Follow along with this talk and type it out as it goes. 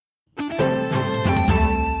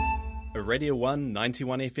a Radio 1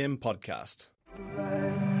 91 FM podcast.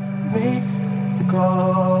 Let me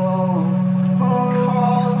go.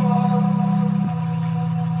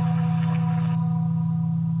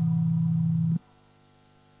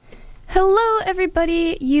 Hello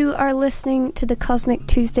everybody, you are listening to the Cosmic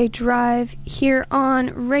Tuesday Drive here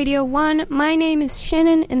on Radio 1. My name is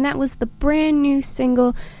Shannon and that was the brand new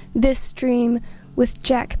single, This Stream, with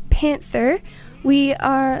Jack Panther. We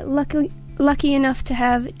are lucky enough to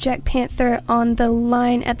have Jack Panther on the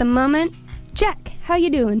line at the moment. Jack, how you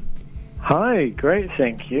doing? Hi, great,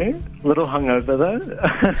 thank you. A little hungover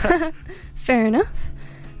though. Fair enough.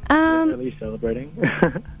 Really celebrating.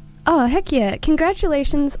 Oh, heck yeah.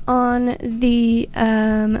 Congratulations on the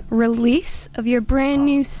release of your brand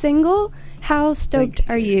new single. How stoked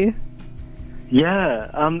are you? Yeah,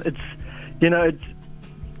 it's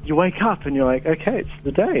you wake up and you're like, okay, it's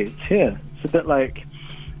the day, it's here. It's a bit like,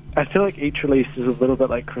 I feel like each release is a little bit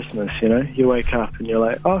like Christmas, you know? You wake up and you're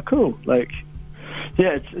like, oh, cool. Like,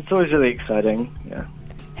 yeah, it's always really exciting, yeah.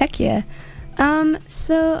 Heck yeah.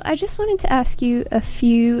 So I just wanted to ask you a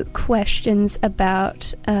few questions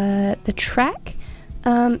about the track.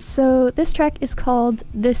 So this track is called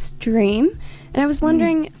This Dream, and I was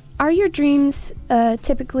wondering, are your dreams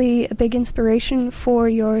typically a big inspiration for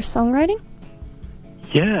your songwriting?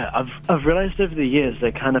 Yeah, I've realized over the years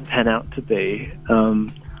they kind of pan out to be.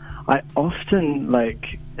 I often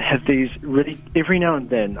have these really, every now and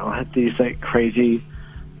then I'll have these crazy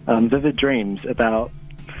vivid dreams about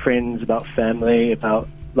friends, about family, about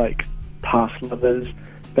past lovers,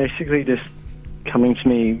 basically just coming to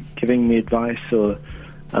me, giving me advice or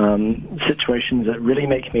situations that really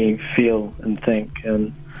make me feel and think.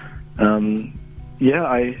 And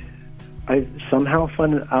I somehow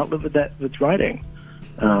find an outlet with that with writing.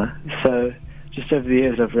 So just over the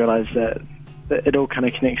years I've realized that it all kind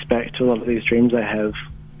of connects back to a lot of these dreams I have,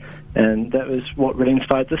 and that was what really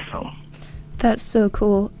inspired this song. That's so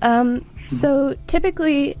cool. So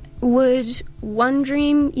typically, would one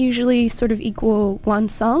dream usually sort of equal one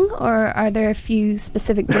song, or are there a few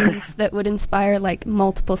specific dreams that would inspire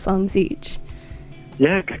multiple songs each?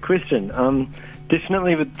 Yeah, good question.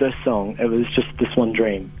 Definitely with this song, it was just this one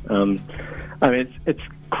dream. It's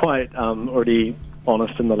quite already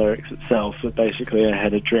honest in the lyrics itself, but basically I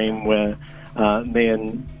had a dream where me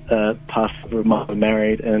and past lover of mine were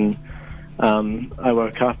married, and I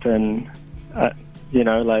woke up and,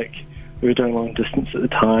 we were doing long distance at the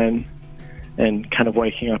time, and kind of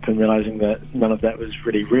waking up and realizing that none of that was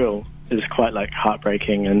really real is quite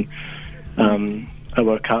heartbreaking. And I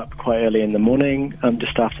woke up quite early in the morning,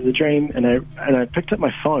 just after the dream, and I picked up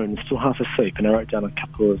my phone, still half asleep, and I wrote down a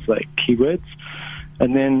couple of keywords,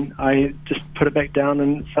 and then I just put it back down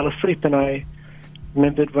and fell asleep, and I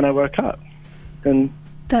remembered when I woke up, and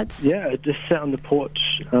I just sat on the porch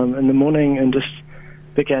in the morning and just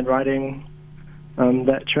began writing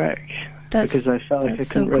that track. Because I felt like I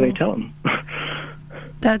couldn't really tell him.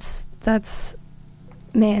 That's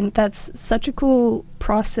such a cool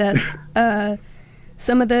process.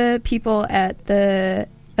 Some of the people at the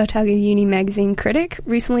Otago Uni Magazine Critic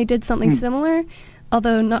recently did something similar,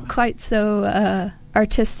 although not quite so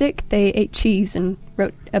artistic. They ate cheese and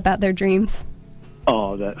wrote about their dreams.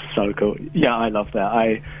 Oh, that's so cool. Yeah, I love that.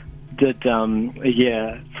 I did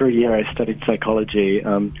for a year I studied psychology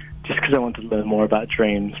just because I wanted to learn more about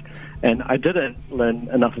dreams. And I didn't learn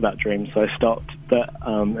enough about dreams, so I stopped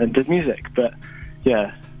and did music. But,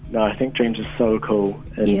 I think dreams are so cool.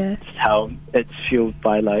 And just how it's fueled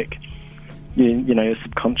by, your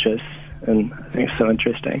subconscious. And I think it's so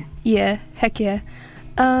interesting. Yeah, heck yeah.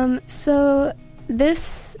 So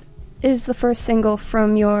this is the first single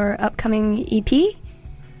from your upcoming EP?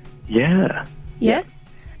 Yeah. Yeah?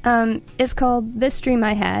 It's called This Dream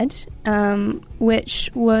I Had, which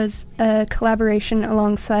was a collaboration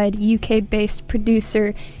alongside UK-based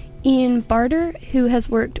producer Ian Barter, who has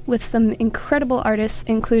worked with some incredible artists,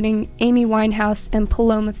 including Amy Winehouse and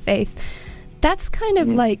Paloma Faith. That's kind of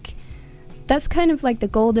like the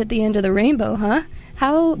gold at the end of the rainbow, huh?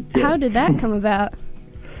 How did that come about?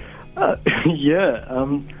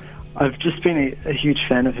 I've just been a huge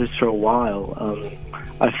fan of his for a while.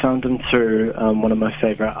 I found him through one of my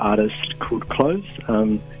favourite artists called Close.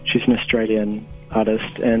 She's an Australian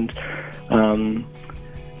artist, and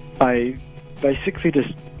I basically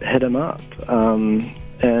just hit him up,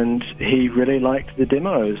 and he really liked the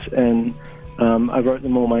demos, and I wrote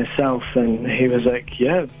them all myself, and he was like,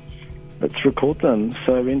 yeah, let's record them.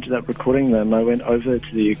 So we ended up recording them. I went over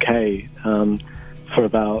to the UK for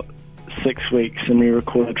about 6 weeks, and we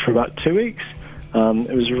recorded for about 2 weeks.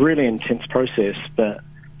 It was a really intense process, but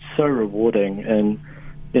so rewarding, and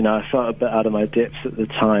I felt a bit out of my depth at the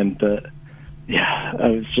time, but yeah, I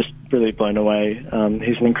was just really blown away.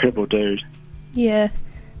 He's an incredible dude. Yeah,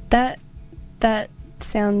 that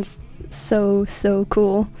sounds so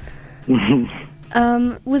cool.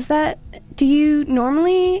 Do you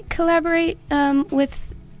normally collaborate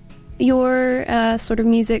with your sort of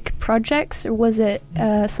music projects, or was it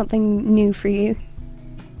something new for you?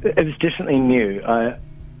 It was definitely new.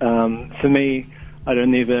 For me, I'd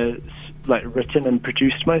only ever written and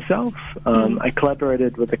produced myself. I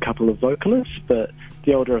collaborated with a couple of vocalists, but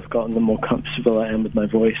the older I've gotten, the more comfortable I am with my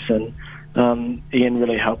voice, and Ian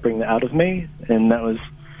really helped bring that out of me, and that was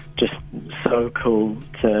just so cool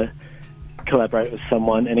to collaborate with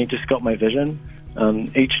someone, and he just got my vision.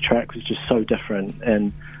 Each track was just so different,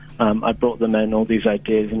 and I brought them in all these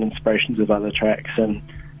ideas and inspirations of other tracks, and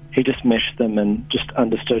he just meshed them and just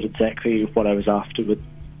understood exactly what I was after with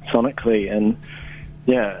sonically, and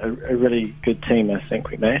yeah, a really good team I think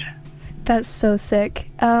we made. That's so sick.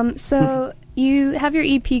 So you have your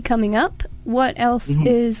EP coming up. What else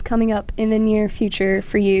is coming up in the near future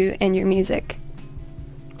for you and your music?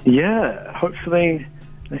 Yeah, hopefully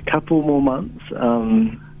a couple more months.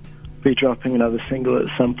 Be dropping another single at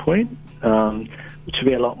some point, which will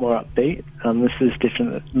be a lot more upbeat. This is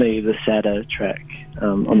definitely the sadder track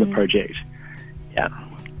on the project. Yeah.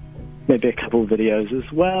 Maybe a couple of videos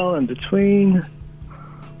as well in between.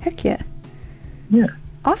 Heck yeah. Yeah.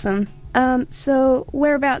 Awesome. So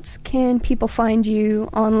whereabouts can people find you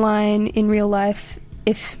online, in real life,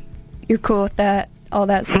 if you're cool with that, all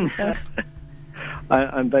that sort of stuff?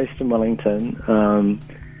 I'm based in Wellington,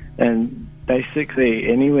 and basically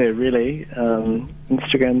anywhere really.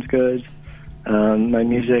 Instagram's good. My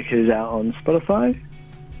music is out on Spotify.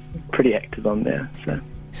 Pretty active on there. So.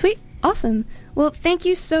 Sweet. Awesome. Well, thank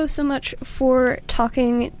you so much for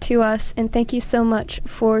talking to us, and thank you so much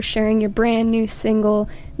for sharing your brand new single,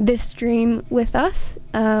 This Dream, with us.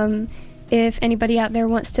 If anybody out there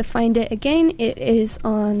wants to find it again, it is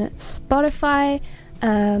on Spotify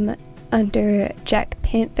under Jack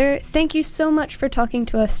Panther. Thank you so much for talking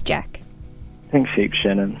to us, Jack. Thanks heaps,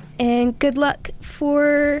 Shannon. And good luck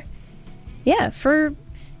for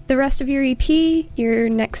the rest of your EP, your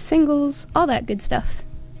next singles, all that good stuff.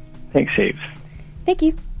 Thanks heaps. Thank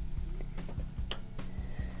you.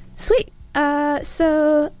 Sweet.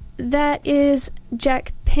 So that is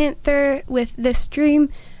Jack Panther with This Dream.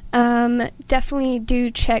 Definitely do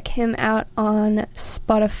check him out on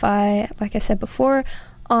Spotify, like I said before,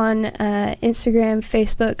 on Instagram,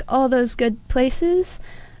 Facebook, all those good places.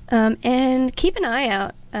 And keep an eye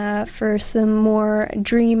out for some more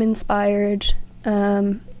dream-inspired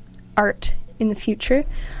art in the future.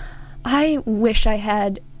 I wish I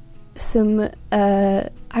had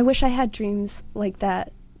dreams like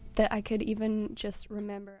that I could even just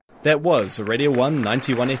remember. That was a Radio 1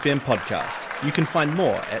 91 FM podcast. You can find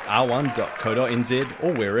more at r1.co.nz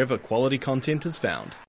or wherever quality content is found.